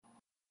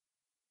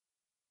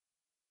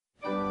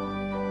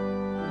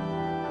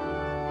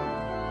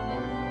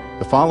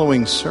The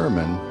following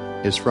sermon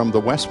is from the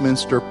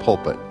Westminster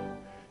pulpit,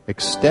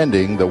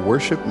 extending the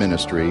worship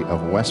ministry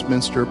of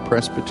Westminster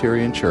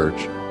Presbyterian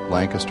Church,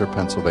 Lancaster,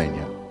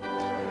 Pennsylvania.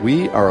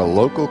 We are a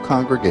local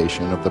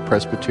congregation of the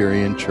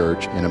Presbyterian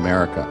Church in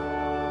America.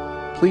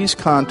 Please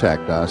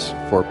contact us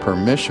for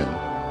permission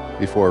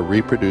before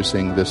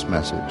reproducing this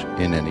message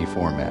in any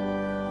format.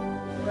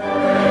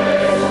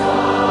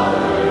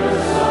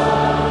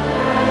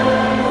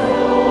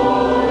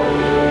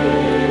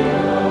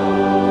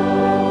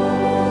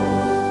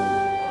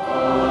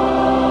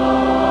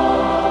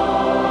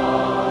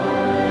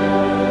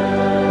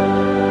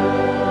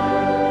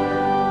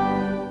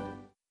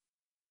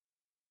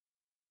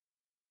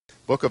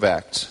 Book of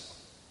Acts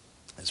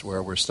is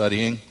where we're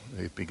studying.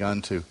 We've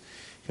begun to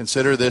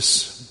consider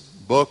this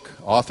book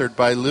authored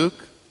by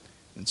Luke,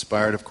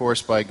 inspired, of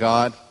course, by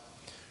God,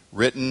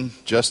 written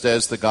just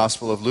as the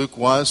Gospel of Luke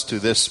was to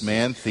this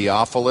man,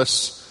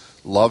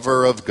 Theophilus,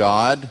 lover of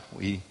God.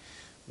 We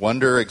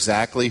wonder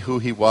exactly who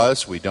he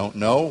was. We don't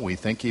know. We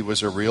think he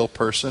was a real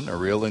person, a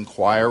real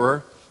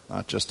inquirer,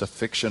 not just a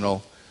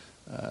fictional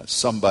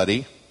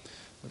somebody.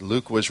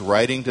 Luke was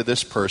writing to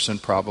this person,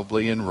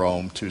 probably in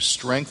Rome, to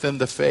strengthen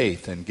the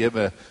faith and give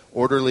an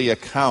orderly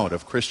account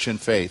of Christian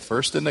faith,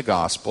 first in the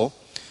Gospel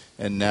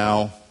and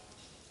now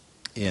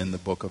in the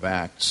book of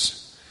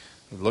Acts.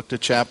 We looked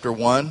at chapter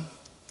 1,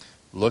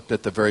 looked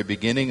at the very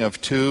beginning of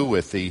 2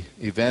 with the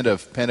event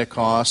of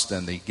Pentecost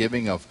and the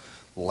giving of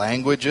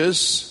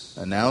languages,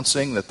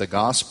 announcing that the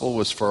gospel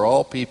was for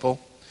all people.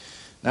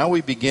 Now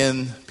we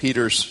begin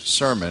Peter's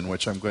sermon,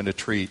 which I'm going to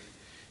treat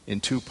in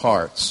 2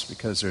 parts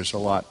because there's a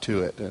lot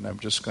to it. And I'm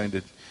just going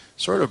to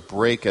sort of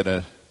break at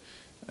an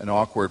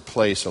awkward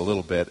place a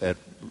little bit at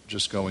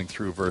just going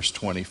through verse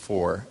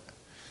 24.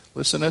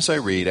 Listen as I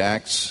read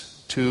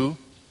Acts 2,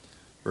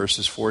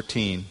 verses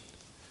 14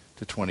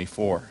 to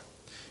 24.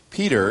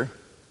 Peter,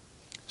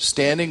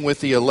 standing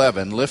with the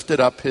 11, lifted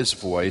up his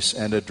voice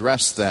and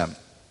addressed them.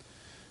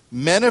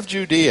 Men of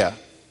Judea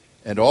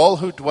and all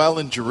who dwell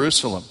in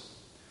Jerusalem,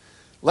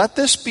 let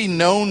this be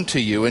known to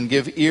you and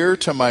give ear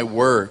to my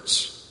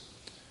words.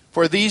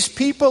 For these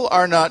people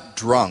are not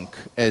drunk,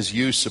 as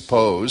you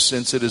suppose,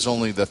 since it is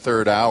only the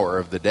 3rd hour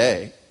of the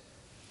day.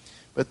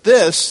 But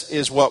this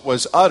is what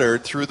was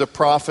uttered through the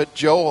prophet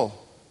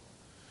Joel.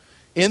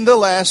 In the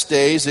last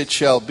days it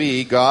shall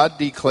be, God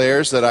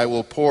declares that I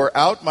will pour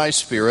out my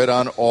Spirit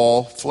on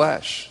all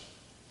flesh.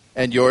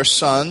 And your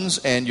sons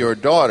and your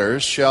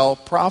daughters shall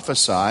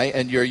prophesy,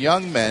 and your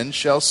young men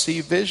shall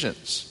see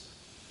visions,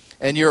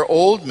 and your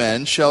old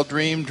men shall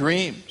dream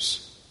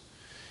dreams.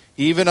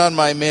 Even on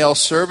my male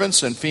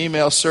servants and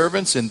female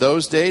servants in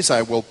those days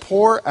I will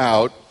pour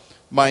out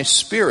my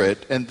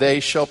Spirit, and they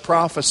shall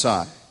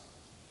prophesy.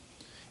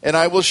 And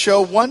I will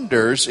show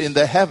wonders in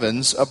the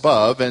heavens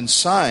above and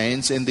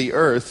signs in the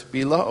earth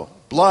below,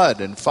 blood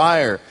and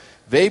fire,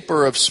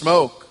 vapor of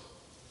smoke.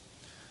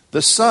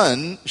 The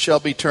sun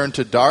shall be turned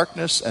to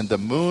darkness and the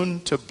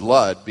moon to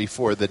blood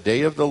before the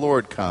day of the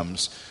Lord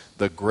comes,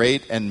 the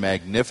great and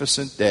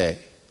magnificent day.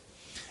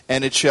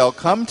 And it shall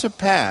come to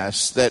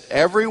pass that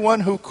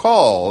everyone who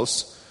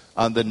calls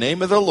on the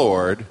name of the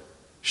Lord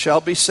shall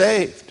be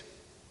saved.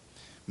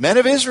 Men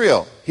of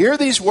Israel, hear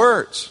these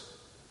words.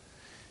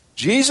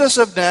 Jesus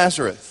of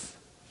Nazareth,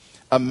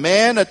 a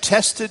man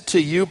attested to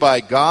you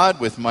by God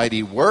with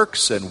mighty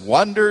works and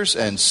wonders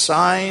and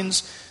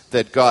signs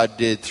that God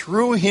did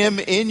through him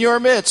in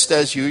your midst,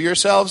 as you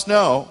yourselves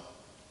know.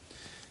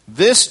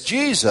 This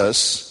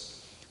Jesus,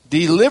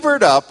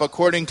 delivered up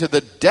according to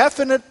the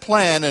definite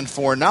plan and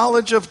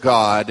foreknowledge of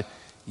God,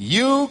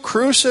 you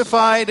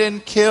crucified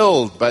and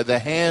killed by the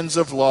hands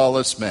of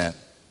lawless men.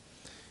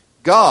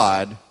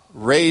 God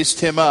raised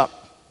him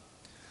up,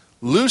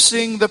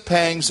 loosing the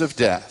pangs of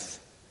death,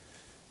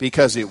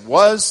 because it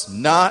was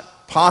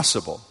not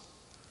possible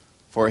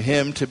for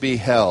him to be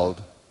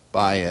held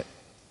by it.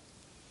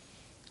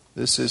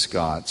 This is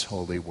God's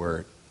holy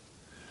word.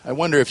 I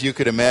wonder if you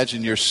could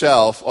imagine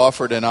yourself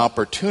offered an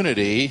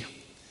opportunity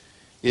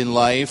in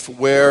life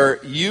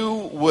where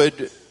you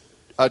would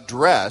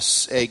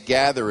address a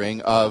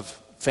gathering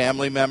of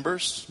family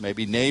members,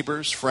 maybe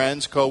neighbors,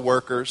 friends,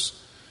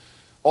 co-workers,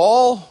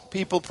 all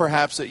people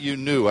perhaps that you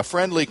knew, a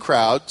friendly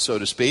crowd, so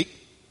to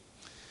speak,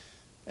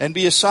 and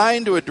be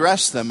assigned to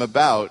address them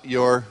about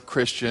your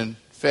Christian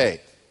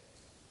faith.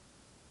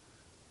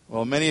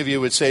 Well, many of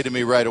you would say to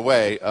me right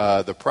away,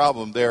 the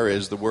problem there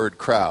is the word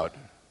crowd,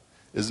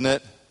 isn't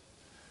it?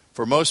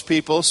 For most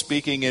people,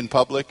 speaking in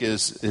public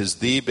is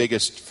the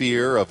biggest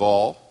fear of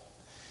all.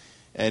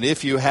 And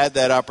if you had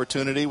that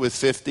opportunity with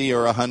 50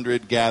 or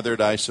 100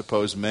 gathered, I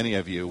suppose many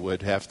of you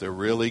would have to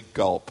really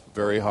gulp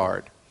very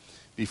hard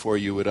before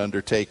you would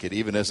undertake it,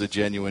 even as a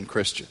genuine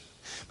Christian.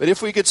 But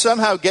if we could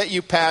somehow get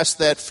you past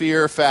that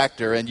fear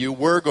factor and you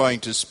were going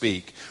to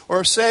speak,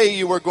 or say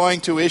you were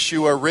going to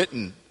issue a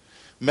written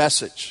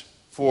message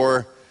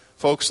for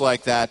folks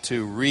like that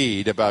to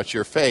read about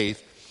your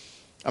faith,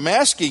 I'm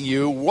asking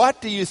you, what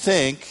do you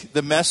think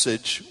the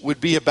message would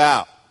be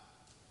about?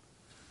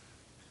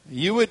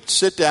 you would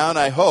sit down,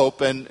 I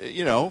hope, and,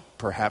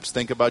 perhaps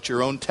think about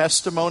your own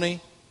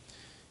testimony,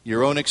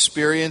 your own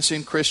experience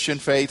in Christian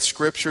faith,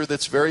 scripture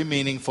that's very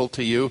meaningful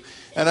to you.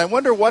 And I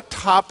wonder what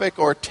topic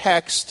or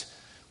text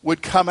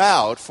would come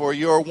out for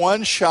your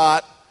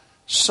one-shot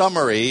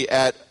summary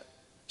at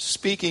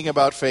speaking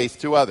about faith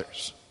to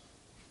others.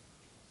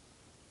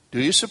 Do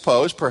you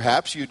suppose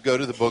perhaps you'd go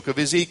to the book of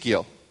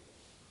Ezekiel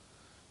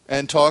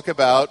and talk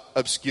about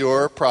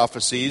obscure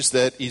prophecies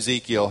that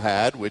Ezekiel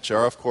had, which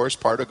are, of course,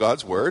 part of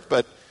God's Word,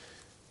 but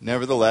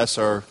nevertheless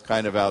are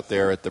kind of out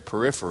there at the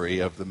periphery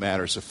of the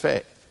matters of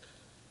faith?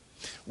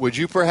 Would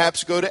you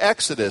perhaps go to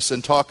Exodus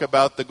and talk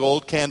about the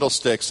gold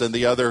candlesticks and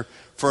the other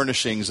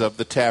furnishings of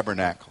the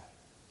tabernacle?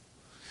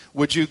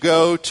 Would you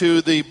go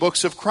to the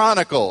books of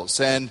Chronicles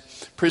and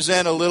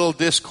present a little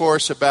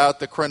discourse about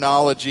the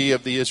chronology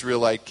of the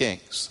Israelite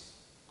kings?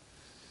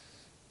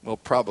 Well,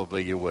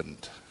 probably you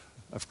wouldn't.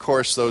 Of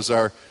course, those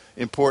are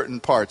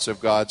important parts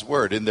of God's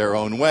Word in their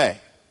own way.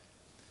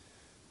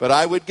 But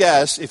I would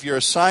guess if your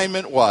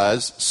assignment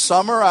was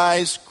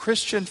summarize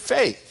Christian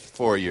faith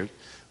for you,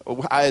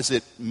 as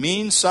it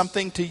means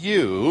something to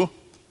you,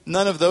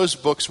 none of those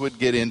books would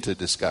get into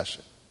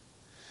discussion.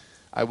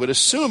 I would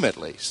assume at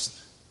least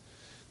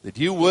that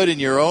you would, in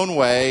your own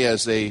way,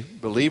 as a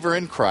believer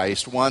in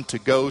Christ, want to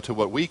go to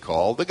what we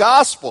call the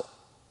gospel,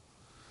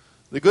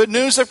 the good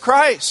news of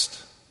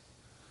Christ,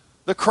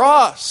 the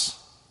cross,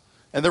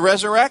 and the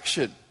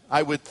resurrection,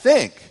 I would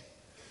think,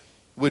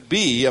 would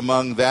be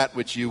among that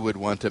which you would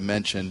want to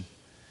mention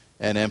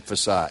and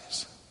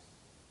emphasize.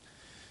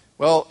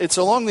 Well, it's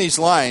along these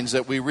lines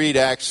that we read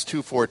Acts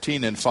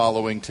 2:14 and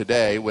following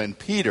today, when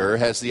Peter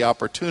has the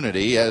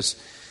opportunity, as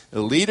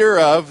the leader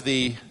of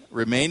the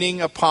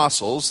remaining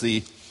apostles,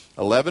 the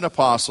 11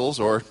 apostles,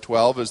 or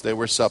 12 as they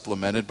were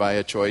supplemented by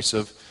a choice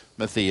of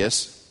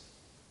Matthias,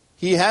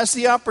 he has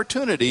the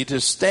opportunity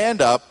to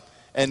stand up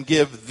and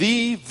give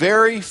the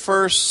very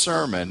first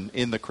sermon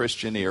in the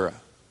Christian era.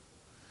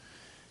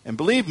 And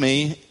believe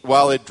me,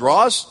 while it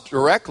draws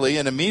directly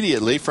and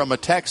immediately from a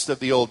text of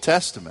the Old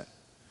Testament,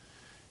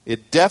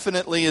 it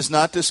definitely is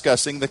not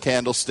discussing the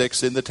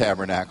candlesticks in the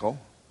tabernacle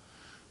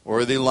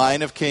or the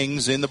line of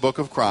kings in the book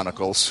of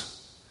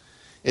Chronicles.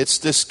 It's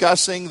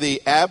discussing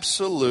the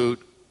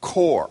absolute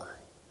core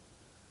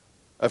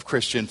of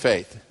Christian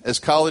faith. As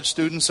college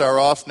students are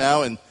off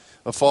now in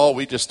the fall,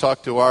 we just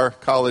talked to our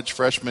college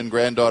freshman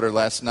granddaughter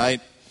last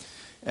night.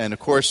 And of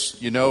course,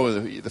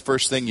 the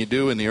first thing you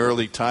do in the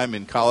early time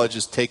in college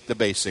is take the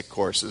basic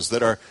courses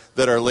that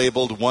are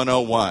labeled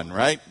 101,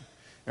 right?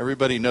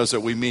 Everybody knows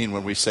what we mean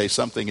when we say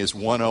something is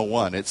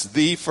 101. It's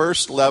the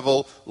first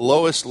level,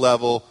 lowest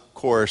level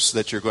course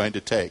that you're going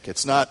to take.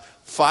 It's not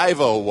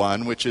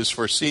 501, which is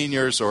for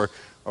seniors or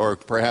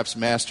perhaps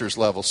master's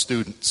level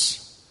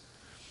students.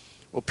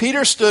 Well,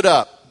 Peter stood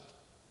up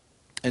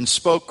and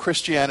spoke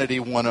Christianity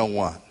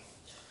 101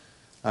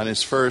 on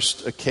his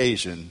first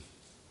occasion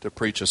to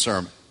preach a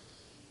sermon.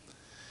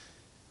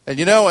 And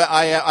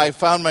I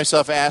found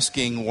myself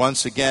asking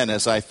once again,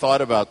 as I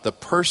thought about the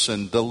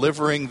person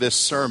delivering this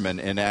sermon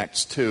in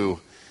Acts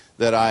 2,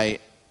 that I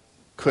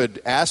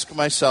could ask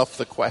myself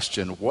the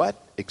question,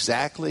 what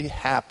exactly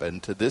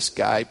happened to this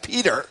guy,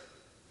 Peter,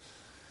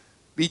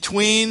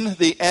 between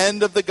the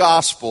end of the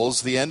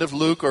Gospels, the end of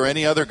Luke or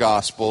any other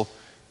Gospel,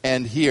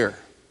 and here?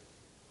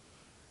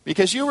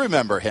 Because you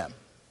remember him.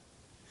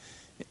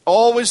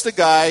 Always the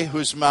guy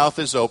whose mouth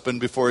is open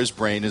before his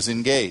brain is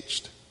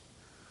engaged.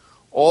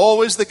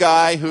 Always the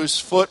guy whose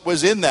foot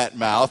was in that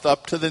mouth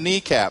up to the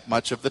kneecap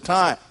much of the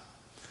time.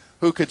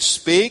 Who could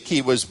speak.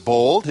 He was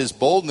bold. His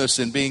boldness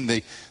in being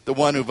the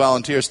one who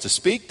volunteers to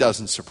speak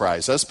doesn't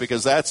surprise us,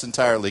 because that's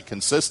entirely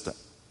consistent.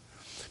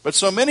 But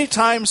so many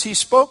times he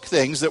spoke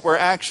things that were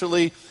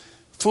actually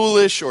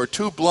foolish or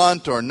too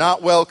blunt or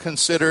not well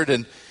considered,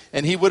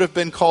 and he would have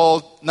been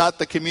called not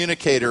the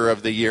communicator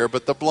of the year,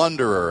 but the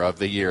blunderer of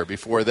the year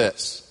before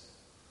this.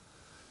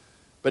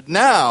 But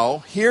now,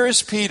 here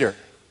is Peter,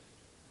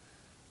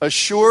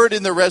 assured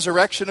in the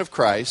resurrection of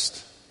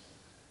Christ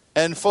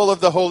and full of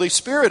the Holy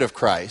Spirit of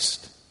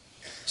Christ,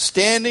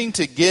 standing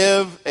to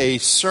give a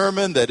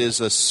sermon that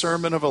is a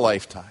sermon of a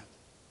lifetime,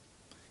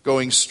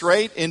 going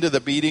straight into the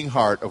beating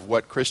heart of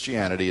what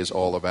Christianity is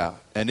all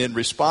about. And in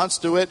response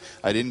to it,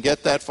 I didn't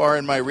get that far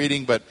in my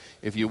reading, but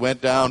if you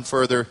went down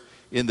further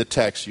in the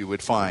text, you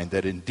would find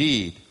that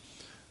indeed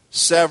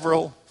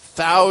several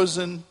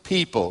thousand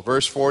people,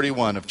 verse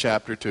 41 of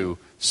chapter 2,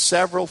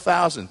 several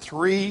thousand,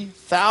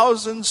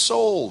 3,000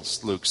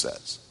 souls, Luke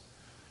says,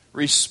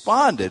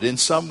 responded in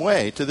some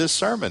way to this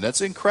sermon.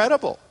 That's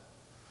incredible.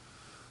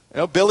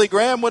 Billy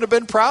Graham would have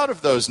been proud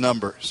of those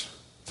numbers.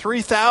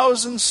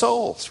 3,000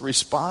 souls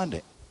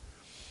responding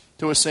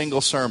to a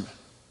single sermon.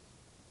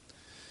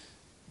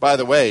 By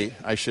the way,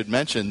 I should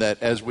mention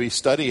that as we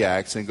study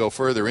Acts and go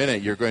further in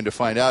it, you're going to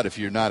find out, if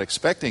you're not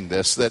expecting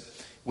this, that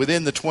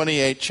within the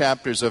 28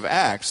 chapters of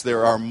Acts,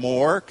 there are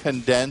more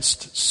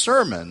condensed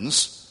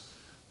sermons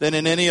than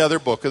in any other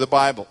book of the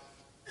Bible.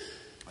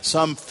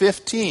 Some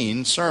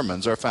 15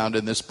 sermons are found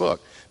in this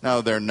book. Now,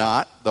 they're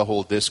not the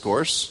whole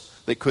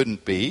discourse. They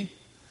couldn't be.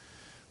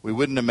 We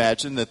wouldn't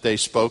imagine that they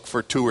spoke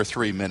for 2 or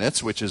 3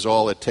 minutes, which is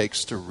all it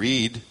takes to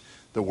read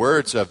the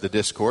words of the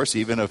discourse,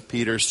 even of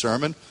Peter's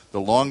sermon. The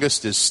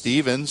longest is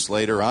Stephen's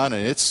later on,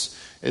 and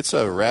it's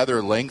a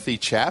rather lengthy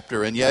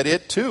chapter, and yet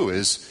it too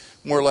is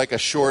more like a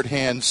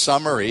shorthand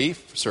summary,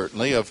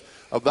 certainly, of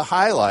the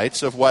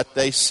highlights of what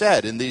they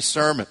said in these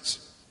sermons.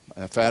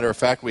 As a matter of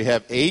fact, we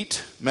have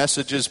 8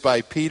 messages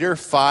by Peter,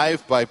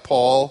 5 by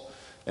Paul,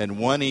 and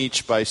 1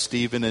 each by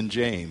Stephen and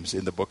James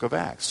in the book of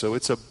Acts. So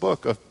it's a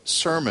book of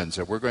sermons,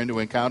 and we're going to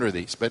encounter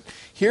these. But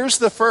here's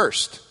the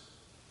first.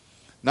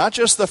 Not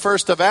just the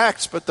first of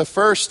Acts, but the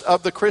first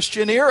of the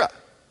Christian era.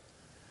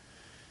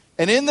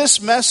 And in this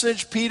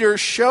message, Peter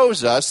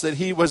shows us that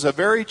he was a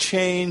very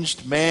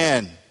changed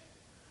man.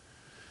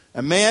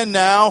 A man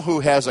now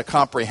who has a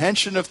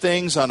comprehension of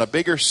things on a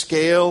bigger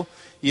scale.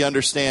 He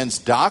understands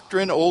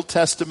doctrine, Old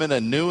Testament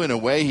and New, in a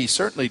way he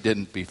certainly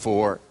didn't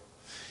before.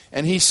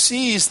 And he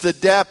sees the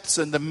depths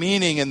and the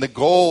meaning and the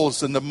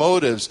goals and the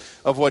motives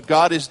of what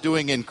God is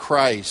doing in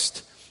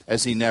Christ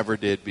as he never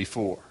did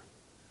before.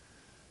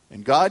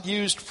 And God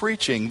used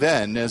preaching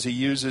then as he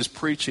uses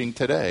preaching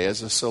today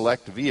as a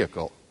select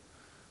vehicle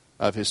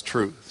of his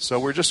truth. So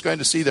we're just going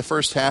to see the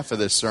first half of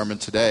this sermon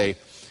today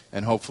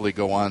and hopefully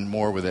go on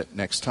more with it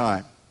next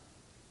time.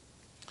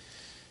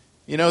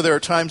 You know, there are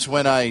times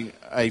when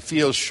I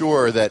feel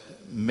sure that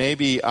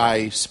maybe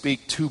I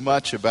speak too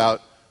much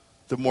about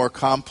the more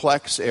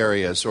complex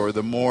areas or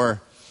the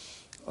more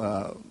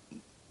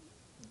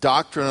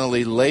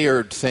doctrinally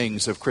layered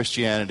things of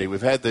Christianity.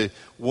 We've had the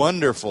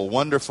wonderful,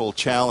 wonderful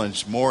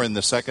challenge more in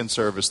the second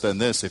service than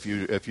this, if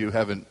you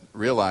haven't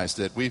realized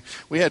it.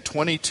 We had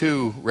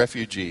 22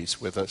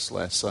 refugees with us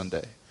last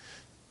Sunday.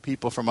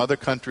 People from other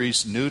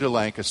countries, new to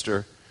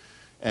Lancaster,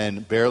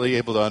 and barely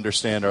able to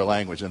understand our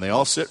language. And they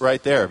all sit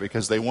right there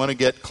because they want to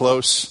get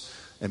close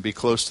and be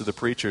close to the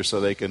preacher so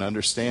they can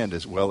understand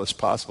as well as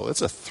possible.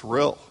 It's a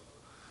thrill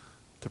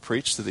to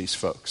preach to these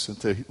folks and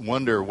to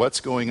wonder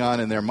what's going on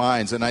in their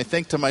minds. And I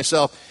think to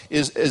myself,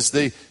 is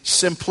the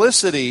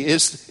simplicity,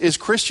 is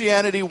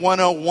Christianity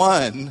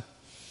 101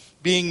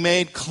 being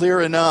made clear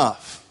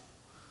enough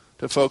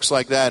to folks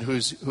like that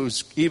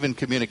whose even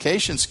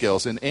communication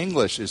skills in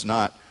English is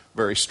not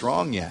very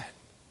strong yet?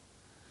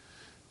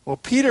 Well,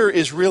 Peter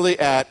is really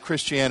at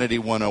Christianity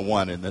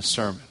 101 in this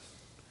sermon.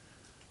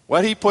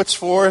 What he puts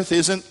forth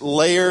isn't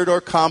layered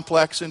or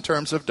complex in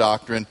terms of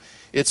doctrine.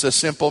 It's a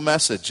simple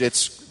message.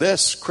 It's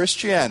this: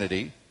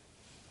 Christianity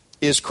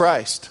is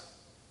Christ.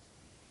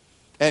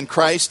 And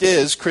Christ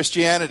is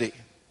Christianity.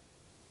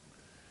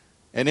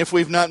 And if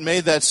we've not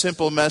made that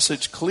simple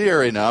message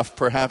clear enough,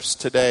 perhaps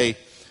today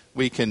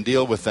we can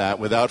deal with that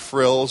without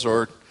frills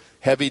or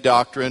heavy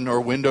doctrine or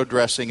window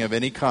dressing of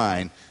any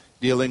kind,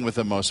 dealing with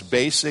the most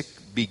basic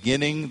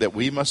beginning that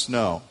we must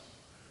know: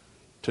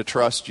 to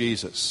trust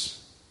Jesus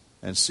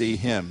and see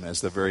him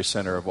as the very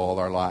center of all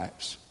our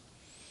lives.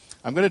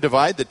 I'm going to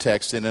divide the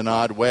text in an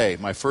odd way.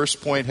 My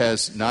first point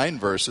has 9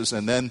 verses,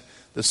 and then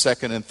the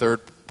second and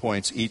third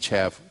points each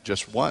have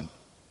just 1.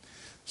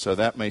 So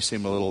that may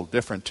seem a little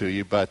different to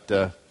you, but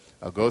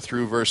I'll go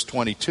through verse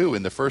 22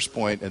 in the first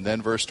point, and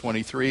then verse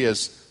 23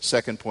 as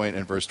second point,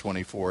 and verse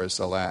 24 as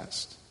the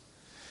last.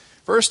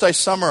 First, I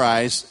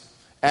summarize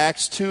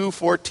Acts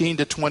 2:14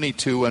 to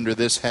 22 under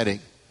this heading.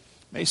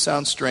 It may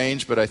sound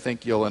strange, but I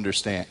think you'll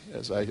understand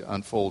as I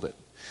unfold it.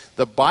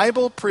 The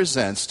Bible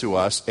presents to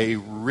us a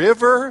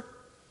river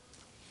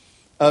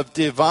of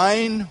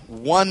divine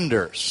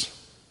wonders,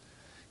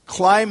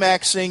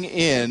 climaxing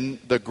in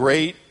the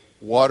great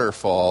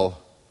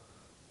waterfall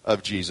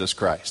of Jesus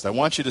Christ. I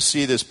want you to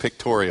see this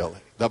pictorially.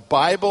 The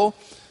Bible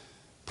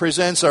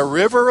presents a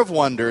river of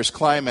wonders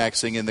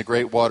climaxing in the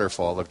great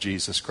waterfall of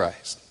Jesus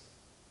Christ.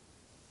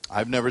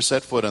 I've never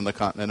set foot on the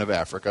continent of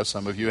Africa.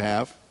 Some of you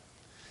have.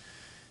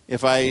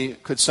 If I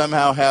could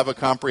somehow have a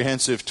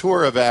comprehensive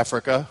tour of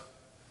Africa,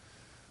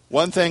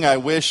 one thing I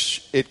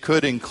wish it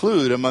could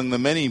include among the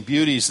many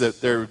beauties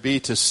that there would be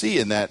to see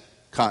in that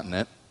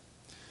continent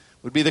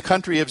would be the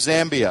country of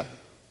Zambia.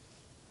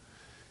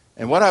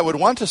 And what I would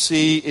want to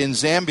see in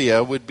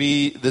Zambia would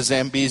be the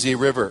Zambezi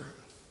River.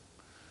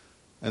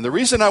 And the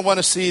reason I want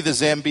to see the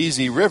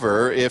Zambezi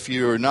River, if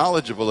you're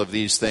knowledgeable of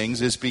these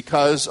things, is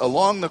because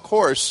along the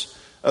course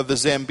of the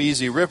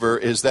Zambezi River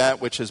is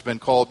that which has been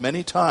called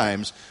many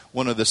times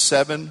one of the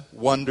 7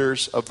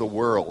 wonders of the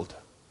world,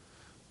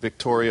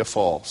 Victoria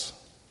Falls.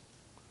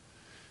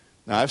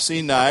 Now, I've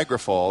seen Niagara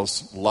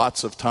Falls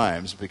lots of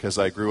times because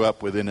I grew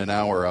up within an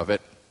hour of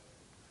it.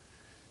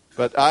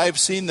 But I've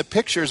seen the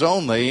pictures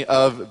only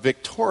of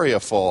Victoria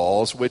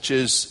Falls, which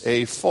is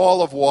a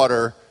fall of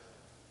water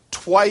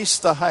twice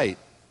the height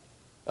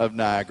of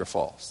Niagara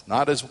Falls.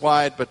 Not as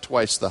wide, but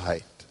twice the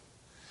height.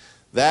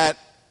 That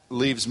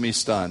leaves me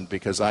stunned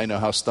because I know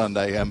how stunned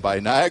I am by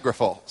Niagara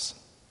Falls.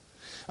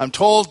 I'm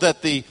told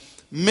that the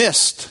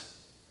mist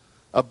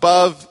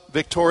above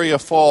Victoria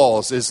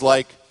Falls is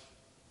like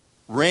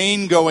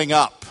rain going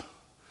up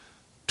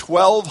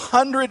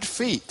 1,200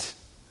 feet.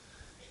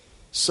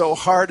 So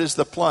hard is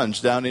the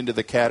plunge down into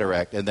the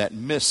cataract, and that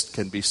mist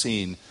can be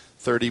seen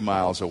 30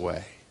 miles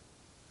away.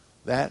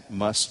 That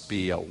must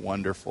be a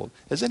wonderful...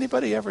 Has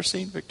anybody ever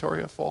seen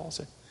Victoria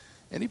Falls?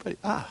 Anybody?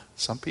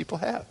 Some people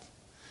have.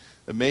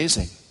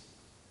 Amazing.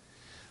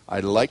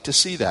 I'd like to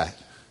see that.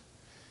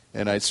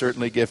 And I'd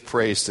certainly give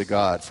praise to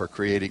God for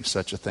creating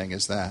such a thing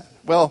as that.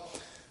 Well,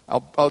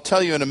 I'll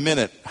tell you in a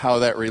minute how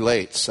that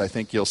relates. I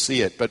think you'll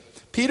see it. But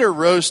Peter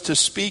rose to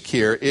speak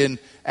here in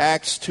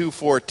Acts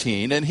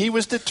 2:14, and he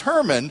was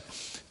determined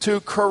to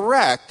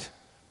correct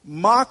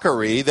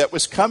mockery that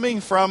was coming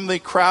from the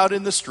crowd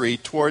in the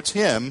street towards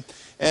him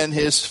and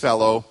his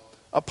fellow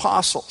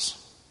apostles.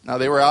 Now,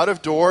 they were out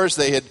of doors.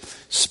 They had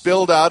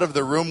spilled out of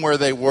the room where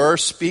they were,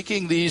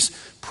 speaking these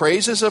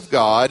praises of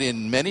God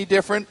in many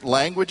different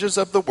languages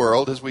of the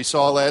world, as we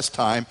saw last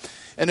time.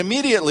 And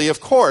immediately,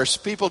 of course,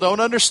 people don't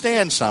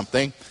understand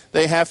something.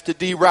 They have to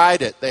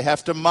deride it. They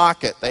have to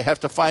mock it. They have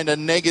to find a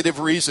negative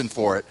reason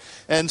for it.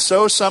 And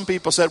so some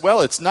people said,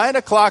 well, it's 9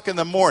 o'clock in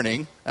the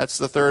morning. That's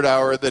the third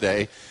hour of the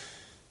day.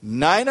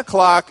 9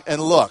 o'clock,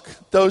 and look,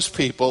 those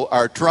people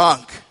are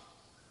drunk.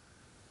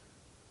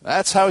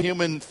 That's how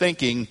human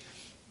thinking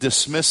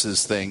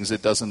dismisses things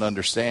it doesn't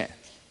understand.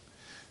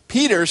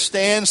 Peter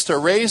stands to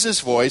raise his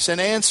voice and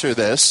answer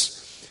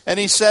this, and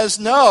he says,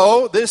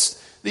 no,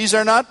 these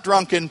are not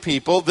drunken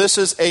people. This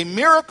is a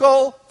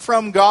miracle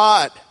from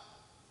God.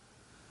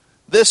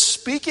 This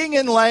speaking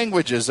in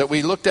languages that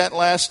we looked at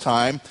last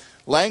time,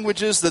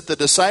 languages that the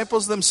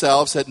disciples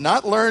themselves had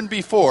not learned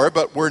before,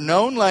 but were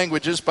known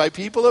languages by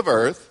people of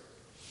earth,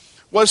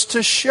 was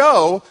to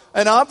show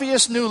an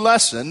obvious new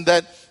lesson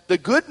that the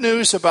good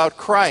news about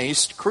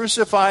Christ,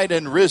 crucified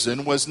and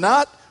risen, was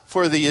not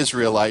for the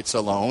Israelites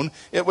alone.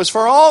 It was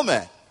for all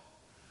men,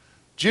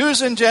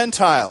 Jews and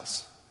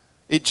Gentiles,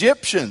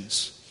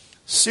 Egyptians,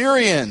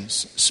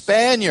 Syrians,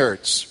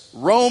 Spaniards,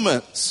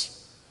 Romans.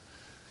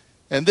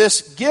 And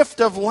this gift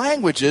of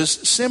languages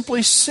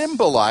simply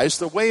symbolized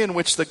the way in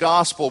which the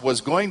gospel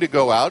was going to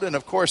go out, and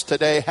of course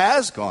today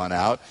has gone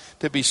out,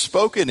 to be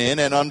spoken in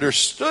and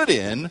understood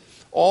in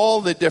all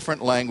the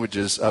different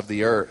languages of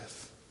the earth.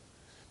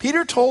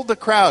 Peter told the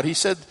crowd, he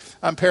said,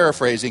 I'm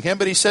paraphrasing him,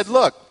 but he said,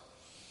 look,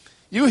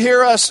 you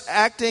hear us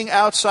acting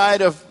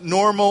outside of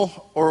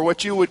normal or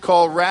what you would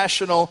call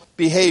rational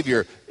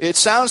behavior. It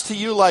sounds to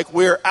you like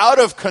we're out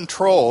of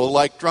control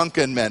like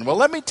drunken men. Well,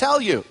 let me tell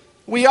you,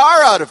 we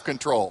are out of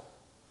control.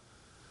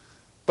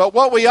 But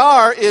what we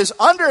are is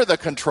under the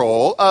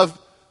control of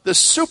the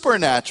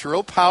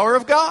supernatural power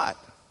of God.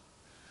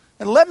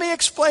 And let me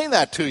explain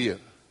that to you.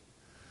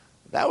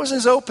 That was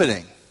his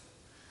opening.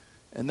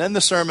 And then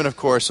the sermon, of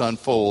course,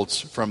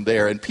 unfolds from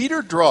there. And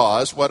Peter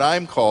draws what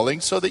I'm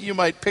calling, so that you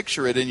might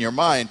picture it in your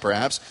mind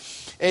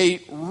perhaps, a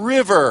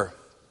river,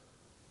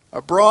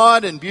 a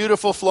broad and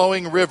beautiful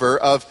flowing river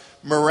of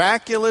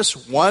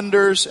miraculous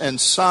wonders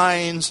and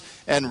signs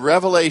and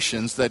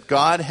revelations that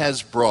God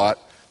has brought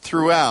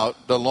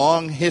throughout the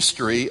long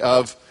history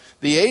of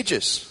the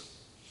ages.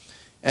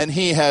 And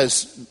he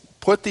has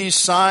put these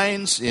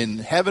signs in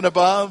heaven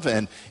above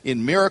and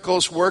in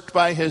miracles worked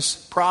by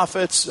his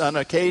prophets on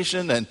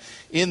occasion and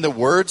in the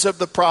words of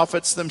the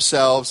prophets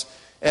themselves.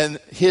 And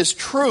his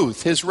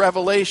truth, his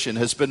revelation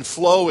has been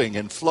flowing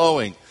and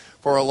flowing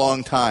for a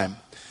long time.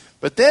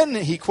 But then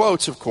he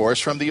quotes, of course,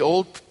 from the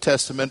Old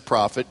Testament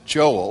prophet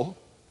Joel,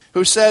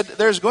 who said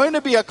there's going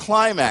to be a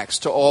climax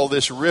to all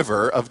this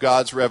river of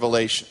God's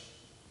revelation.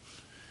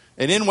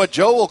 And in what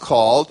Joel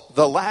called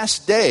the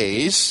last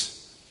days,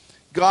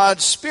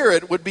 God's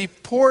Spirit would be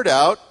poured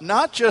out,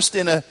 not just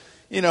in a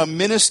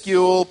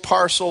minuscule,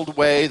 parceled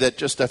way that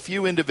just a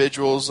few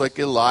individuals like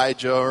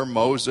Elijah or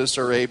Moses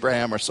or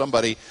Abraham or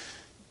somebody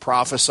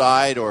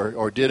prophesied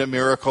or did a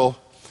miracle.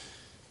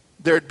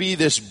 There'd be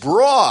this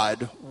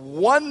broad,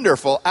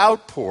 wonderful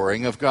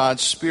outpouring of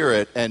God's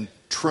Spirit, and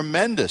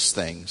tremendous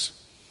things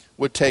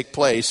would take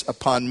place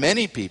upon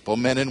many people,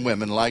 men and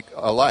women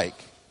alike,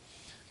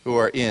 who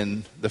are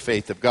in the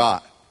faith of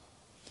God.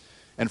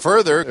 And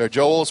further,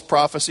 Joel's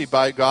prophecy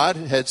by God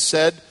had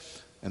said,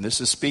 and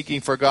this is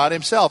speaking for God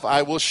himself,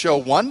 I will show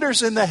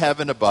wonders in the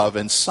heaven above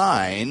and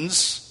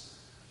signs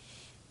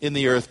in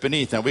the earth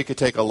beneath. Now, we could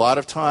take a lot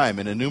of time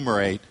and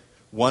enumerate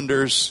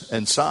wonders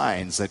and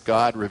signs that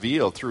God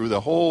revealed through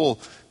the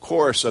whole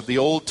course of the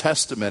Old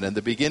Testament and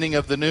the beginning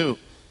of the New.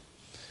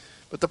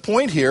 But the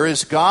point here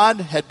is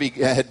God had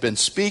been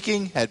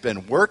speaking, had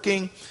been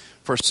working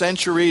for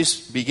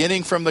centuries,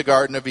 beginning from the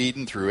Garden of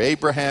Eden through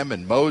Abraham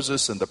and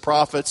Moses and the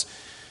prophets.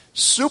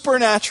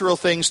 Supernatural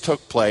things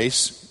took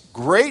place.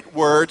 Great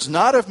words,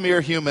 not of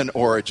mere human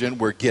origin,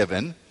 were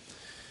given.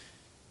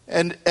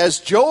 And as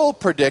Joel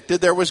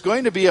predicted, there was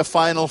going to be a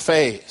final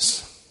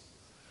phase.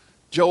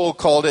 Joel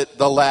called it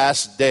the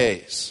last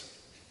days.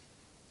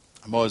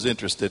 I'm always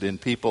interested in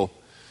people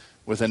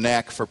with a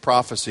knack for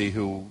prophecy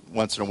who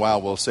once in a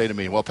while will say to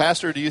me, well,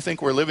 Pastor, do you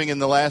think we're living in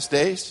the last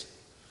days?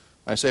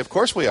 I say, of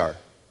course we are.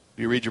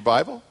 Do you read your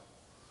Bible?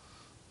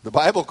 The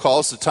Bible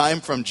calls the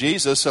time from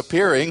Jesus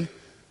appearing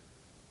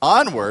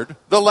onward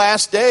the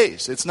last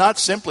days. It's not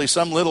simply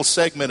some little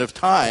segment of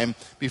time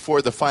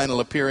before the final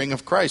appearing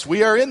of Christ.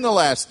 We are in the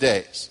last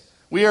days.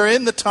 We are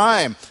in the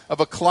time of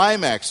a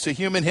climax to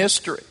human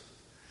history.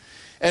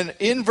 And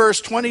in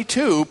verse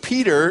 22,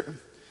 Peter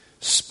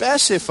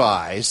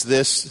specifies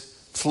this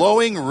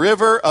flowing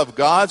river of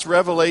God's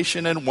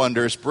revelation and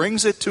wonders,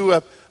 brings it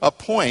to a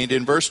point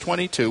in verse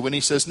 22 when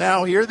he says,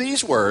 "Now hear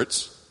these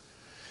words.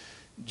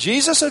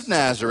 Jesus of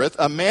Nazareth,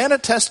 a man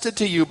attested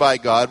to you by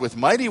God with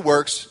mighty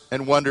works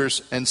and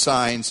wonders and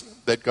signs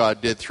that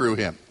God did through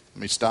him."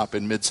 Let me stop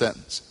in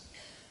mid-sentence.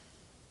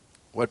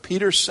 What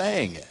Peter's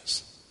saying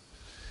is,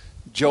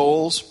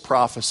 Joel's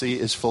prophecy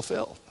is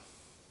fulfilled.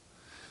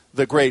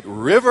 The great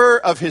river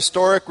of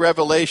historic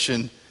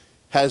revelation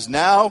has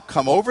now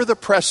come over the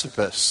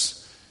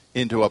precipice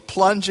into a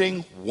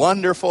plunging,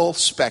 wonderful,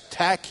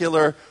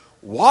 spectacular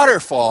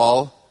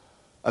waterfall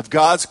of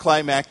God's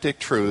climactic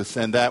truth,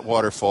 and that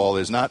waterfall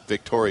is not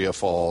Victoria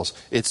Falls,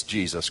 it's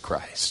Jesus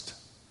Christ.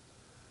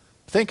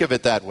 Think of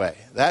it that way.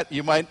 That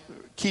you might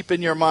keep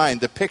in your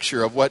mind the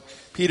picture of what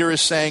Peter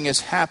is saying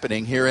is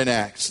happening here in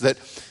Acts.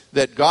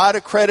 That God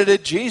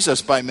accredited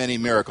Jesus by many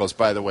miracles,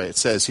 by the way, it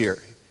says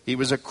here. He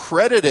was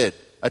accredited,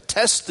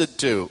 attested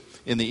to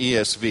in the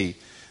ESV,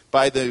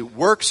 by the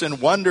works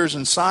and wonders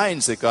and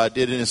signs that God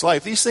did in his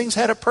life. These things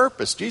had a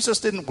purpose. Jesus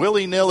didn't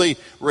willy-nilly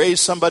raise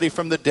somebody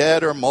from the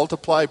dead or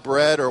multiply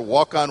bread or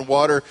walk on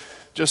water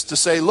just to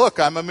say, "Look,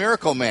 I'm a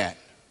miracle man."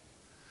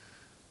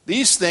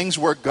 These things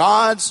were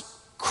God's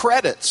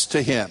credits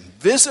to him,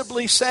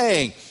 visibly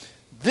saying,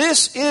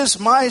 "This is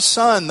my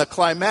son," the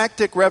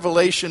climactic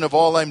revelation of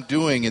all I'm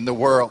doing in the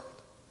world.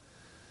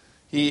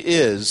 He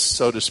is,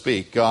 so to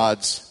speak,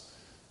 God's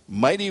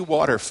mighty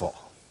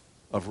waterfall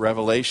of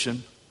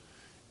revelation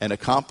and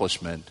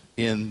accomplishment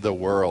in the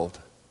world.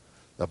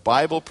 The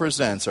Bible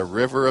presents a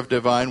river of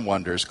divine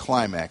wonders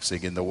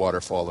climaxing in the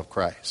waterfall of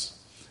Christ.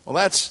 Well,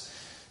 that's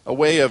a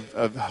way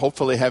of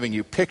hopefully having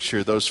you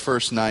picture those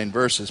first 9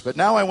 verses. But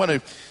now I want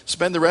to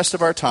spend the rest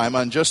of our time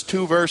on just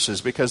 2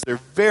 verses because they're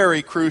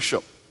very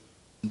crucial,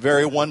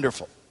 very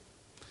wonderful.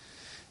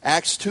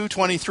 Acts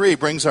 2:23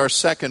 brings our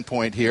second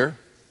point here.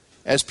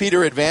 As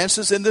Peter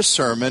advances in this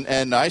sermon,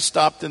 and I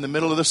stopped in the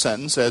middle of the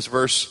sentence as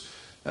verse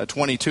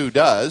 22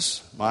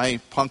 does. My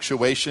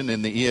punctuation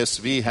in the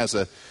ESV has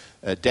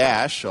a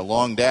dash, a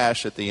long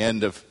dash at the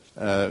end of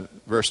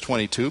verse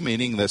 22,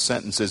 meaning the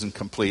sentence isn't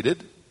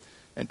completed.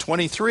 And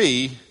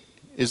 23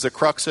 is the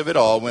crux of it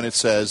all when it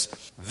says,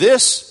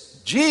 "This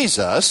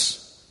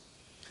Jesus,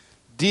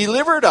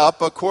 delivered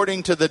up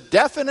according to the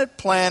definite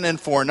plan and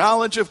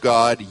foreknowledge of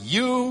God,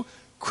 you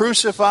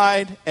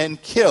crucified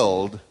and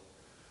killed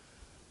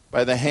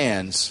by the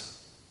hands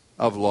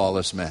of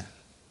lawless men."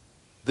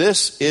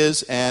 This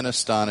is an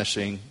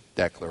astonishing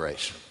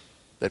declaration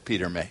that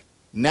Peter made.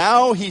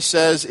 Now he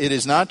says it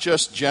is not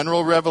just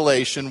general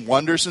revelation,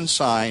 wonders and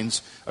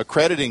signs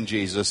accrediting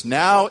Jesus.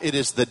 Now it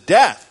is the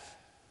death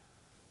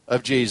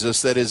of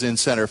Jesus that is in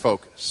center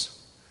focus.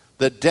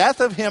 The death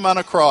of him on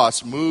a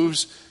cross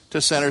moves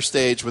to center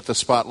stage with the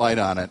spotlight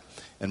on it.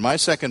 And my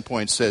second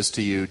point says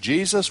to you,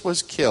 Jesus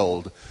was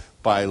killed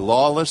by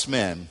lawless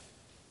men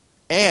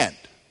and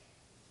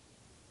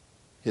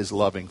his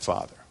loving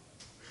Father.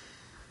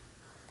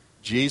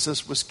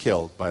 Jesus was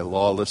killed by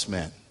lawless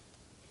men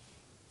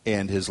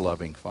and his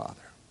loving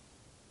Father.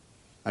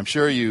 I'm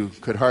sure you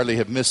could hardly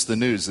have missed the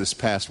news this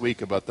past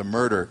week about the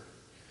murder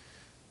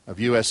of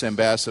U.S.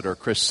 Ambassador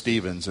Chris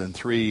Stevens and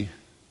 3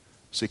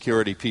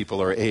 security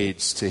people or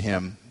aides to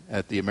him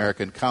at the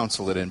American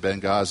consulate in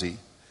Benghazi,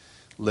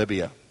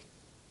 Libya.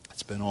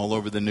 It's been all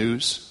over the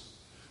news.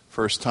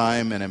 First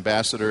time an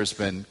ambassador has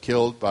been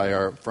killed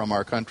from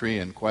our country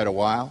in quite a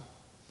while.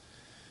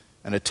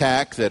 An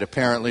attack that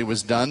apparently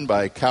was done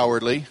by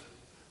cowardly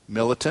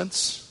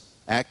militants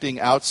acting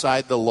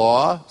outside the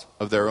law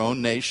of their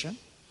own nation.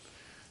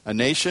 A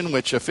nation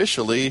which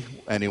officially,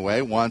 anyway,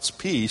 wants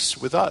peace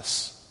with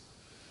us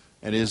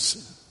and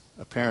is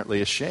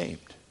apparently ashamed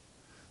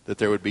that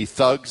there would be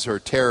thugs or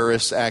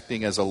terrorists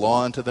acting as a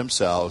law unto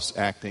themselves,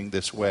 acting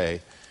this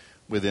way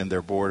within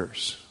their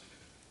borders.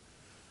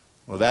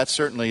 Well, that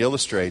certainly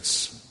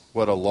illustrates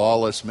what a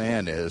lawless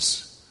man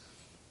is,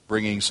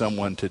 bringing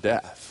someone to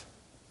death.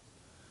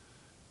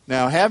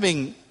 Now,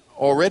 having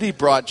already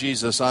brought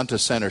Jesus onto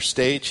center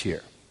stage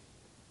here,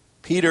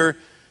 Peter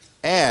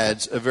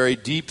adds a very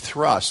deep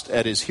thrust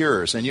at his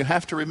hearers. And you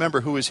have to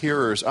remember who his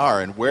hearers are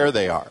and where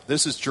they are.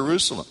 This is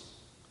Jerusalem.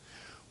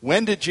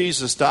 When did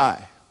Jesus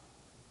die?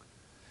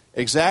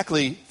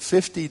 Exactly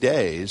 50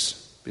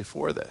 days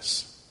before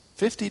this.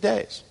 50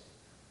 days.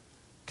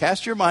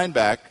 Cast your mind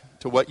back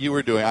to what you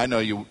were doing. I know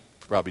you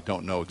probably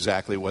don't know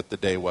exactly what the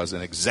day was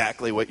and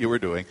exactly what you were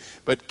doing,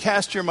 but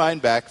cast your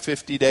mind back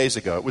 50 days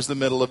ago. It was the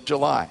middle of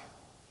July.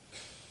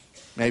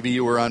 Maybe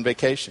you were on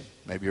vacation.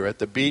 Maybe you're at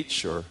the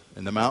beach or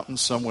in the mountains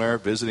somewhere,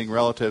 visiting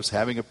relatives,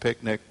 having a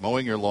picnic,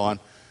 mowing your lawn.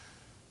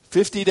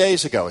 50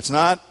 days ago. It's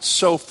not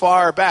so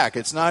far back.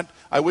 It's not,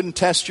 I wouldn't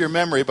test your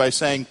memory by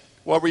saying,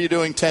 what were you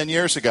doing 10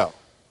 years ago?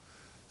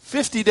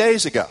 50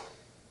 days ago.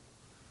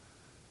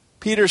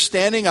 Peter's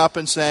standing up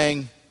and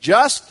saying,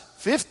 just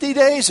 50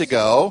 days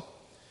ago,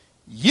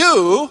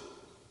 you,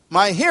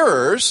 my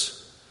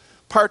hearers,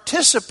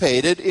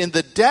 participated in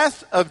the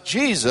death of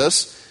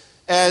Jesus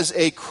as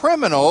a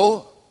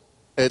criminal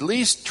at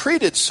least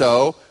treated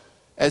so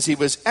as he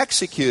was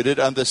executed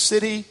on the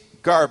city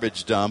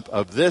garbage dump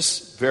of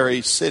this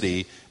very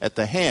city at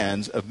the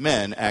hands of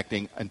men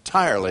acting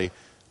entirely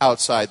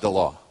outside the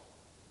law.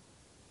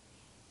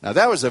 Now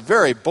that was a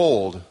very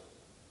bold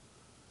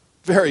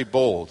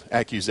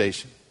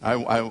accusation.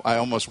 I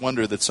almost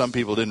wonder that some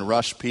people didn't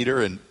rush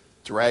Peter and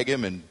drag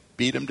him and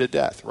beat him to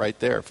death right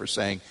there for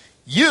saying,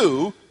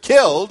 "You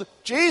killed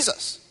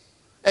Jesus,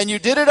 and you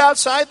did it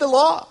outside the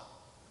law."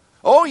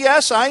 Oh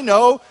yes, I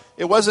know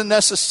it wasn't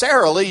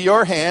necessarily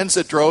your hands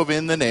that drove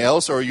in the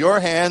nails, or your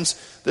hands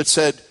that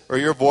said, or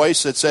your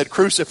voice that said,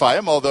 "Crucify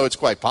him," although it's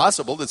quite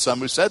possible that some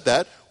who said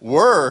that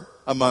were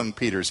among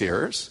Peter's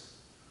hearers.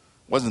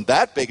 It wasn't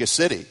that big a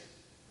city.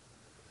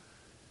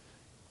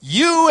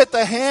 You, at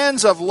the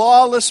hands of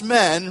lawless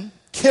men,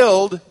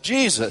 killed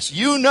Jesus.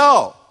 You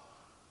know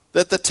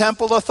that the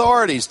temple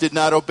authorities did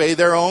not obey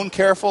their own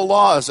careful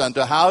laws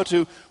unto how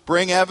to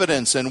bring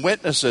evidence and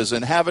witnesses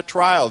and have a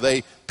trial.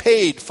 They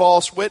paid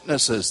false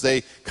witnesses.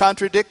 They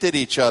contradicted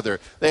each other.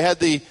 They had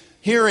the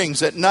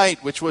hearings at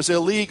night, which was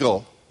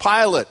illegal.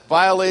 Pilate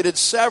violated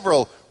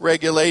several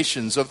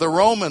regulations of the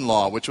Roman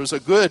law, which was a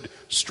good,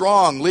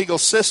 strong legal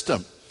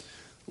system.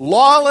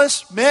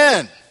 Lawless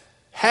men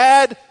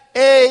had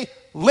a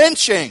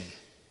lynching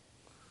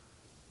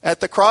at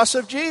the cross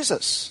of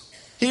Jesus.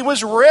 He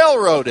was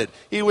railroaded.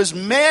 He was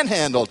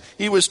manhandled.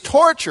 He was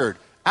tortured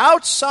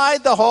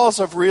outside the halls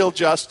of real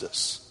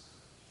justice.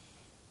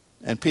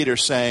 And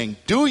Peter's saying,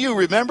 "Do you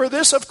remember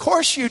this? Of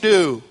course you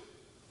do.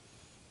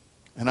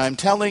 And I'm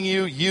telling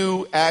you,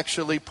 you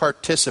actually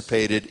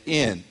participated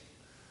in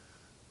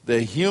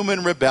the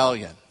human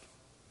rebellion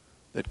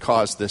that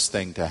caused this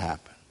thing to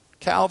happen."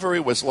 Calvary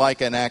was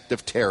like an act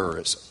of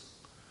terrorism.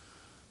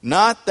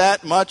 Not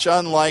that much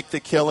unlike the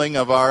killing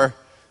of our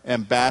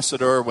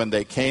ambassador when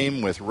they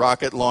came with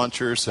rocket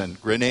launchers and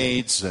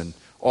grenades and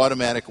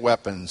automatic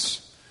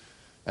weapons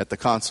at the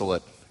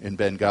consulate in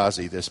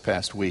Benghazi this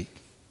past week.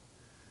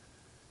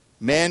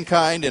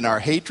 Mankind, in our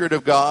hatred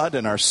of God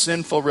and our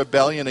sinful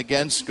rebellion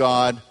against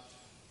God,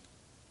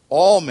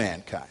 all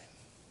mankind,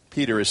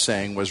 Peter is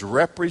saying, was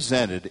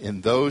represented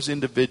in those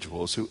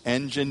individuals who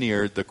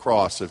engineered the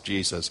cross of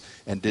Jesus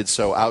and did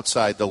so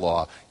outside the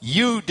law.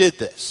 You did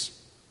this.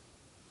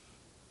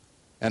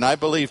 And I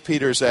believe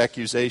Peter's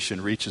accusation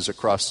reaches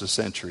across the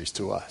centuries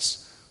to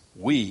us.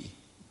 We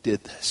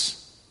did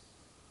this.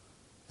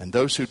 And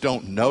those who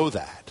don't know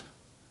that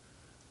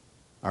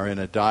are in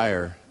a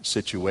dire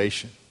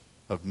situation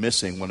of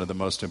missing one of the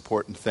most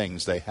important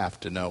things they have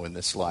to know in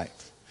this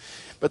life.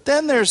 But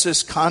then there's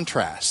this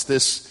contrast,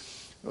 this,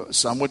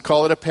 some would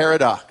call it a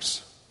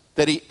paradox,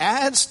 that he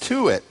adds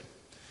to it.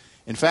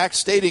 In fact,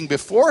 stating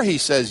before he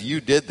says, "You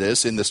did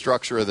this," in the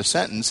structure of the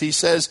sentence, he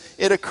says,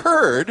 "It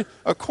occurred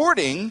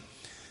according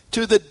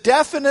to the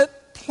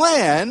definite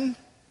plan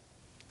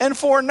and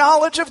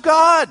foreknowledge of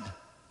God."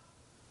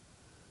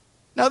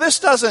 Now, this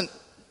doesn't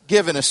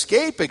give an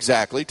escape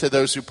exactly to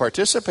those who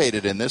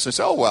participated in this and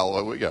say, "Oh,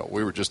 well,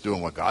 we were just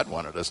doing what God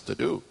wanted us to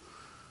do."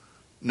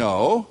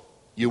 No,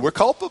 you were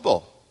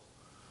culpable.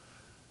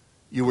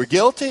 You were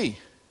guilty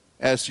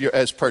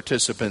as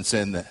participants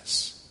in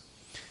this.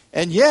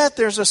 And yet,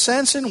 there's a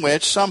sense in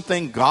which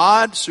something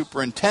God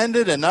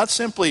superintended and not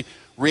simply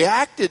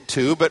reacted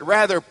to, but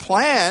rather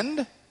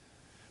planned,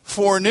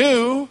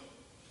 foreknew,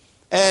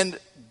 and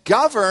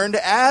governed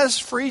as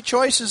free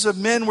choices of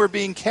men were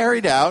being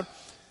carried out.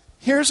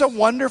 Here's a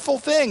wonderful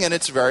thing, and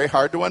it's very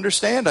hard to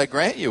understand, I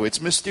grant you.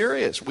 It's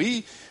mysterious.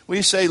 We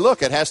say,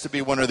 look, it has to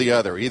be one or the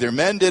other. Either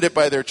men did it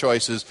by their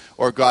choices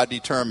or God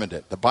determined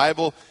it. The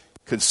Bible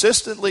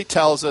consistently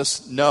tells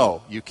us,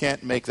 no, you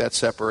can't make that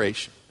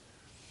separation.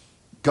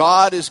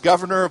 God is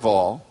governor of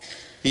all.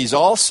 He's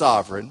all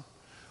sovereign.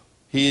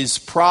 His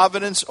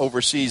providence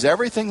oversees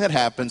everything that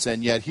happens,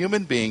 and yet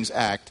human beings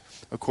act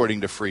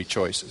according to free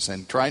choices.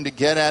 And trying to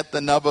get at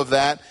the nub of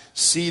that,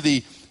 see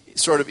the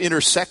sort of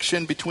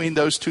intersection between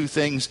those two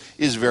things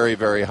is very,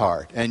 very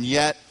hard. And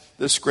yet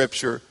the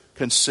Scripture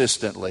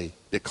consistently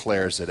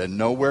declares it, and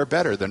nowhere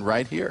better than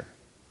right here.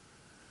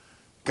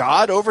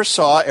 God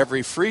oversaw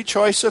every free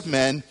choice of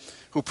men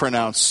who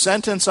pronounced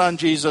sentence on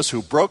Jesus,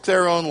 who broke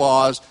their own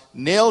laws,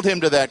 nailed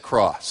him to that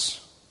cross.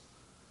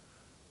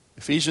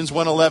 Ephesians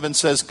 1:11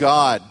 says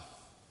God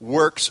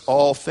works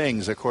all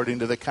things according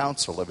to the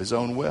counsel of his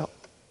own will.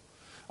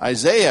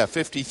 Isaiah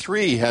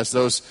 53 has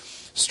those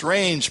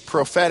strange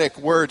prophetic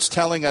words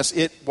telling us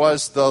it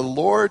was the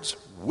Lord's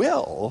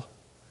will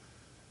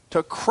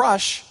to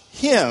crush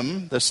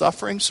him, the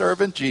suffering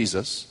servant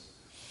Jesus,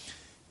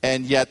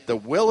 and yet the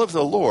will of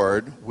the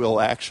Lord will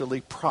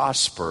actually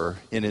prosper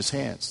in his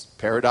hands.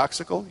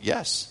 Paradoxical?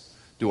 Yes.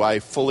 Do I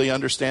fully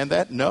understand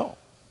that? No.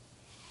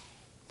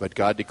 But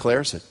God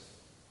declares it.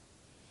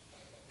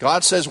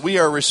 God says we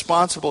are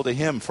responsible to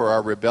him for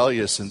our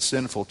rebellious and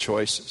sinful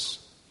choices.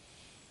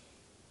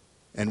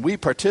 And we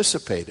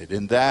participated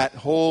in that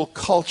whole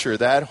culture,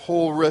 that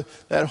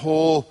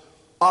whole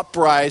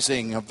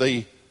uprising of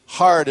the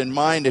heart and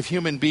mind of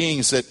human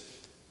beings that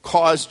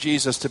caused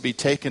Jesus to be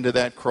taken to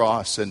that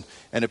cross and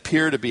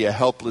appear to be a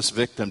helpless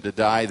victim to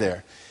die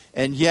there.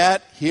 And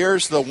yet,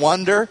 here's the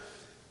wonder.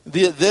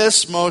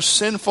 This most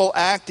sinful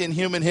act in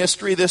human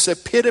history, this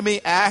epitome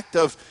act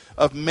of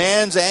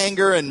man's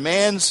anger and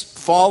man's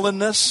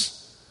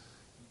fallenness,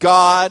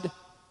 God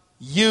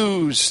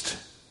used.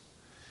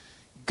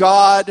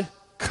 God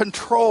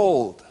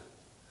controlled.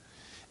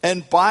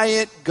 And by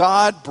it,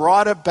 God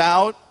brought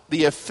about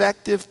the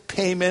effective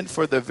payment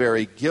for the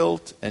very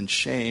guilt and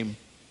shame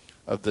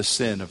of the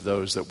sin of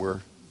those that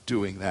were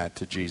doing that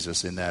to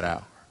Jesus in that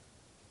hour.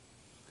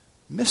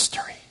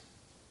 Mystery.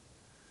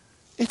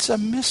 It's a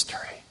mystery.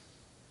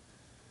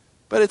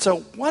 But it's a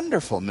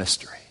wonderful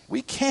mystery.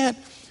 We can't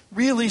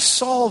really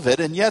solve it,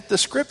 and yet the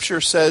Scripture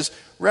says,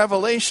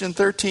 Revelation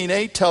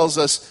 13:8 tells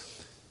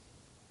us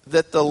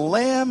that the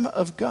Lamb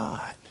of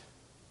God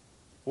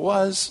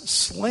was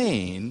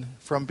slain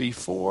from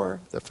before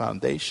the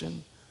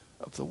foundation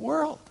of the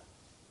world.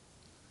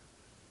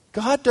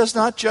 God does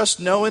not just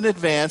know in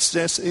advance.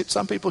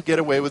 Some people get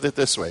away with it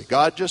this way.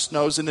 God just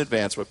knows in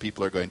advance what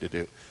people are going to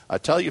do. I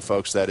tell you,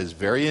 folks, that is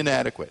very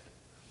inadequate.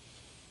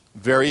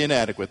 Very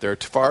inadequate. There are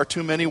far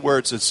too many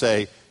words that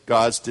say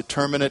God's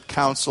determinate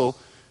counsel,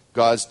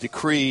 God's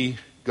decree,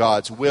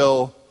 God's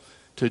will,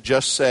 to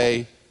just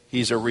say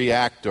he's a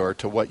reactor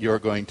to what you're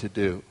going to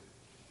do.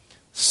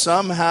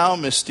 Somehow,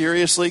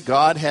 mysteriously,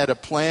 God had a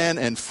plan,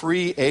 and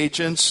free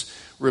agents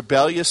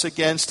rebellious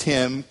against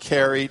him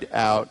carried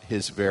out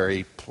his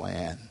very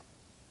plan.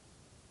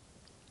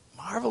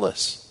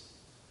 Marvelous.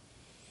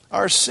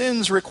 Our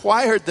sins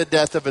required the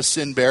death of a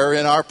sin bearer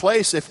in our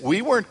place. If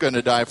we weren't going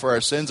to die for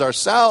our sins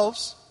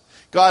ourselves,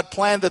 God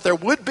planned that there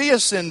would be a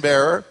sin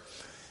bearer,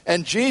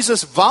 and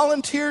Jesus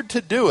volunteered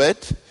to do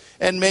it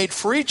and made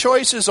free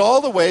choices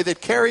all the way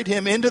that carried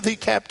him into the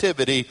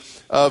captivity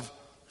of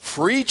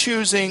free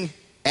choosing,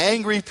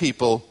 angry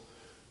people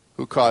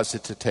who caused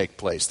it to take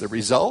place. The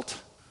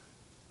result?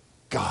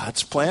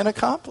 God's plan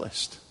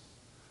accomplished.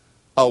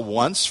 A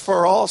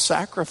once-for-all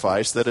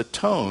sacrifice that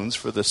atones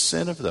for the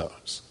sin of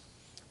those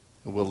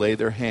who will lay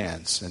their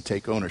hands and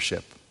take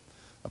ownership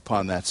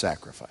upon that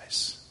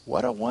sacrifice.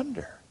 What a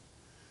wonder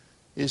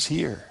is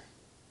here.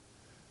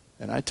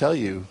 And I tell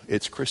you,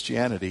 it's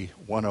Christianity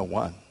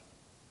 101.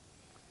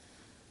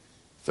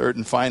 Third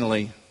and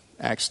finally,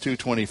 Acts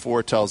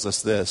 2:24 tells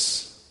us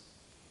this.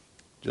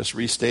 Just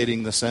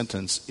restating the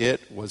sentence,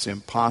 it was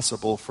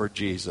impossible for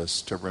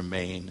Jesus to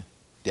remain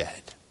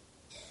dead.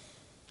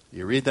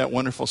 You read that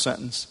wonderful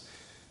sentence?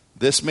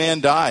 This man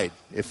died.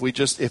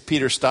 If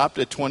Peter stopped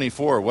at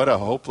 24, what a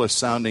hopeless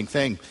sounding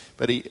thing.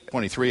 But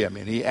 23,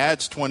 he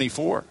adds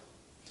 24.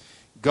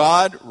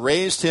 God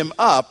raised him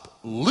up,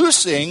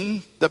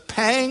 loosing the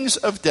pangs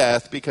of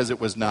death, because it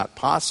was not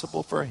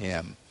possible for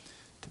him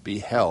to be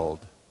held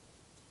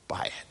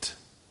by it.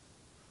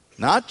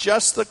 Not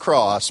just the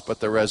cross, but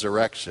the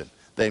resurrection.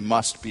 They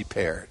must be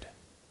paired.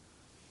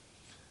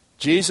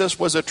 Jesus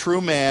was a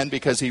true man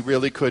because he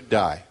really could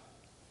die.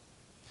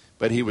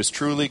 But he was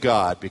truly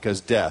God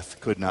because death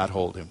could not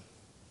hold him.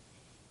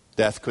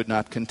 Death could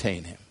not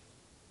contain him.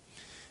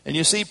 And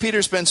you see,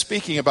 Peter's been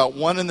speaking about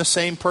one and the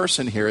same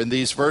person here in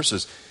these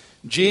verses.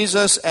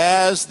 Jesus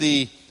as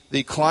the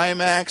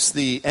climax,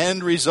 the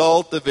end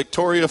result, the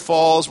Victoria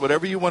Falls,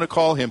 whatever you want to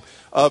call him,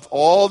 of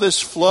all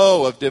this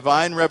flow of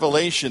divine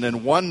revelation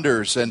and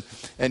wonders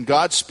and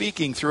God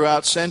speaking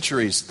throughout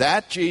centuries.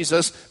 That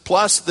Jesus,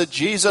 plus the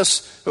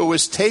Jesus who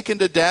was taken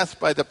to death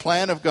by the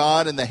plan of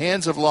God in the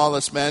hands of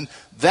lawless men,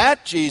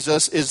 that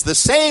Jesus is the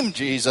same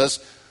Jesus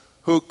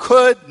who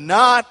could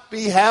not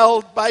be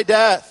held by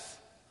death.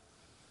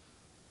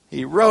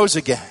 He rose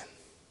again.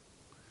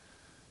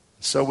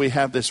 So we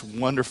have this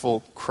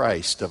wonderful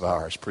Christ of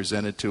ours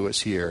presented to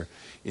us here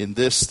in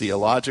this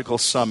theological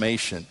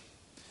summation.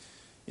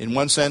 In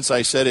one sense,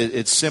 I said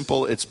it's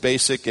simple, it's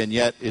basic, and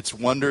yet its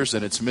wonders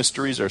and its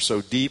mysteries are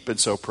so deep and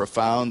so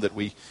profound that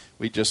we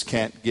just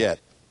can't get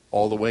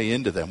all the way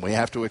into them. We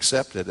have to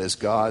accept it as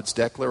God's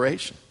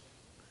declaration.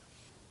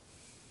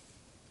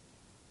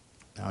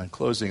 Now, in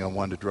closing, I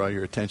want to draw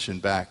your attention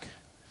back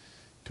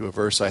to a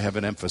verse I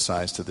haven't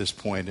emphasized to this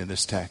point in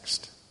this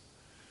text.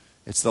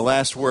 It's the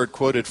last word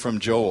quoted from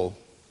Joel,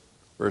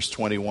 verse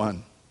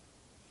 21.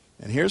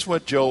 And here's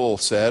what Joel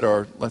said,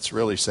 or let's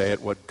really say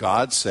it, what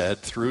God said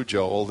through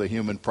Joel, the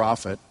human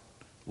prophet,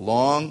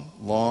 long,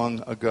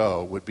 long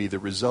ago would be the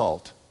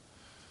result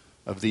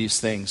of these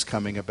things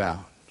coming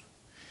about.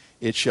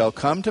 It shall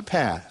come to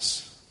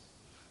pass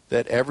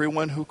that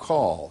everyone who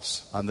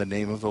calls on the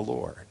name of the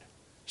Lord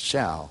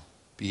shall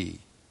be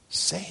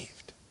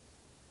saved.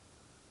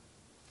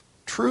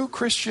 True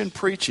Christian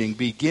preaching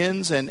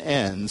begins and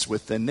ends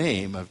with the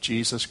name of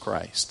Jesus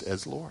Christ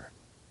as Lord.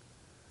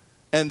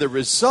 And the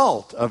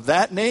result of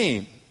that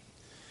name,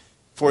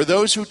 for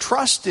those who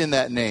trust in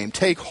that name,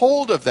 take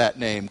hold of that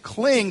name,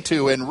 cling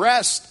to and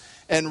rest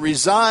and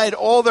reside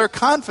all their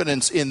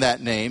confidence in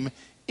that name,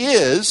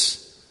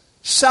 is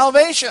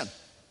salvation.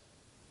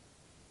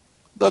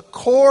 The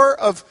core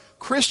of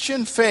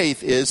Christian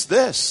faith is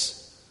this.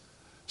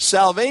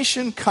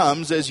 Salvation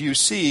comes as you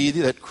see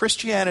that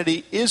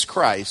Christianity is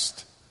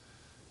Christ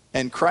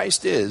and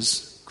Christ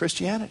is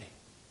Christianity.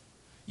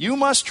 You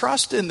must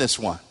trust in this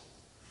one.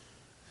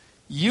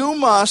 You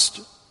must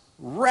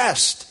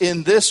rest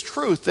in this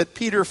truth that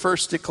Peter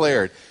first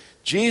declared.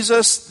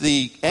 Jesus,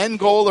 the end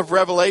goal of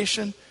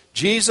Revelation.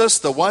 Jesus,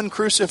 the one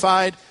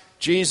crucified.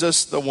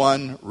 Jesus, the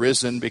one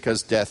risen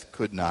because death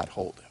could not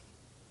hold him.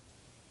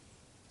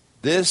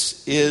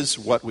 This is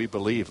what we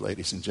believe,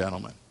 ladies and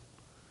gentlemen.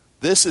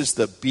 This is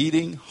the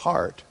beating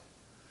heart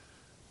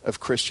of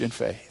Christian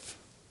faith.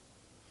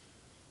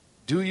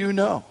 Do you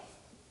know?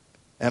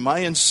 Am I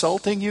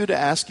insulting you to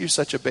ask you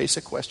such a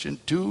basic question?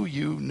 Do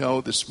you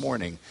know this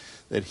morning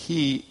that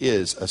he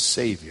is a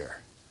Savior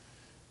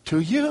to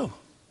you?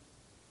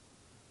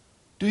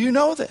 Do you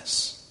know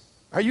this?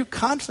 Are you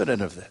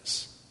confident of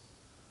this?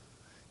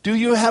 Do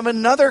you have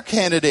another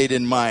candidate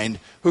in mind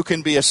who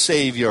can be a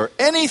Savior?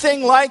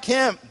 Anything like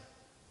him?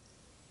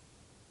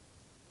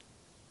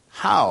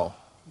 How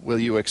will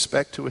you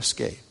expect to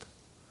escape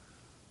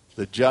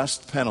the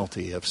just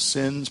penalty of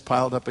sins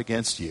piled up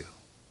against you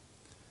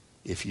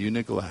if you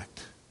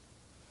neglect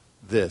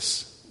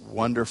this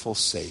wonderful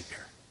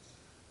Savior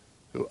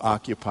who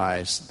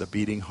occupies the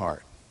beating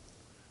heart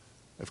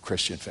of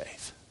Christian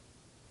faith?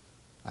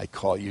 I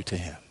call you to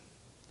him.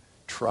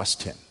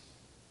 Trust him.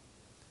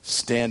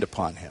 Stand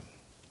upon him.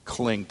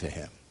 Cling to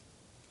him.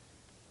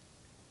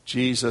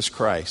 Jesus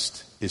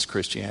Christ is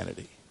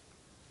Christianity.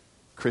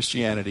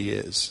 Christianity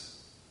is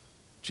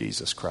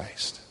Jesus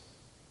Christ.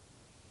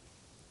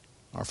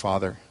 Our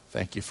Father,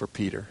 thank you for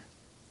Peter.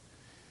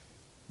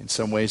 In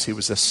some ways, he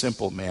was a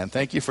simple man.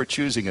 Thank you for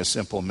choosing a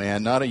simple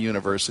man, not a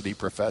university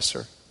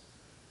professor.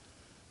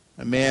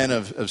 A man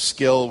of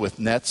skill with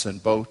nets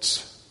and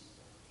boats,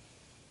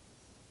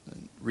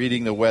 and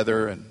reading the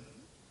weather and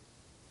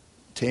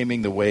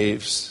taming the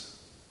waves.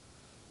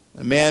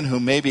 A man who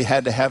maybe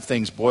had to have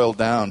things boiled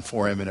down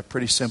for him in a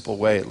pretty simple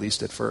way, at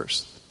least at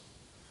first.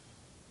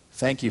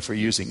 Thank you for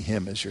using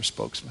him as your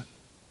spokesman.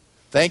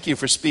 Thank you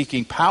for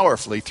speaking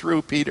powerfully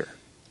through Peter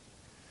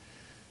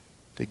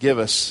to give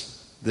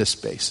us this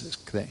basic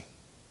thing.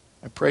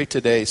 I pray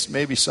today,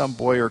 maybe some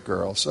boy or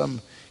girl,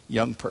 some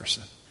young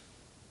person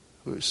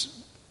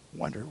who's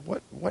wondered,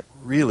 what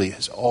really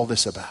is all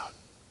this about,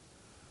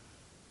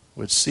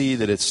 would see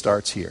that it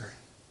starts here.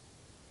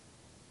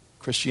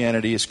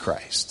 Christianity is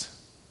Christ.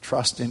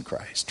 Trust in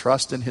Christ.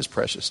 Trust in his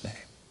precious name.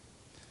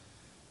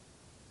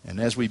 And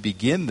as we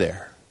begin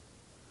there,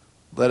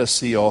 let us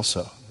see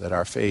also that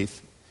our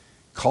faith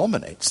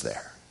culminates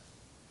there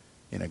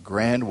in a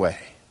grand way.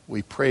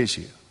 We praise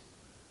you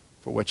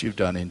for what you've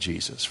done in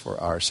Jesus for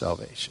our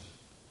salvation.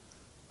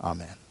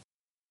 Amen.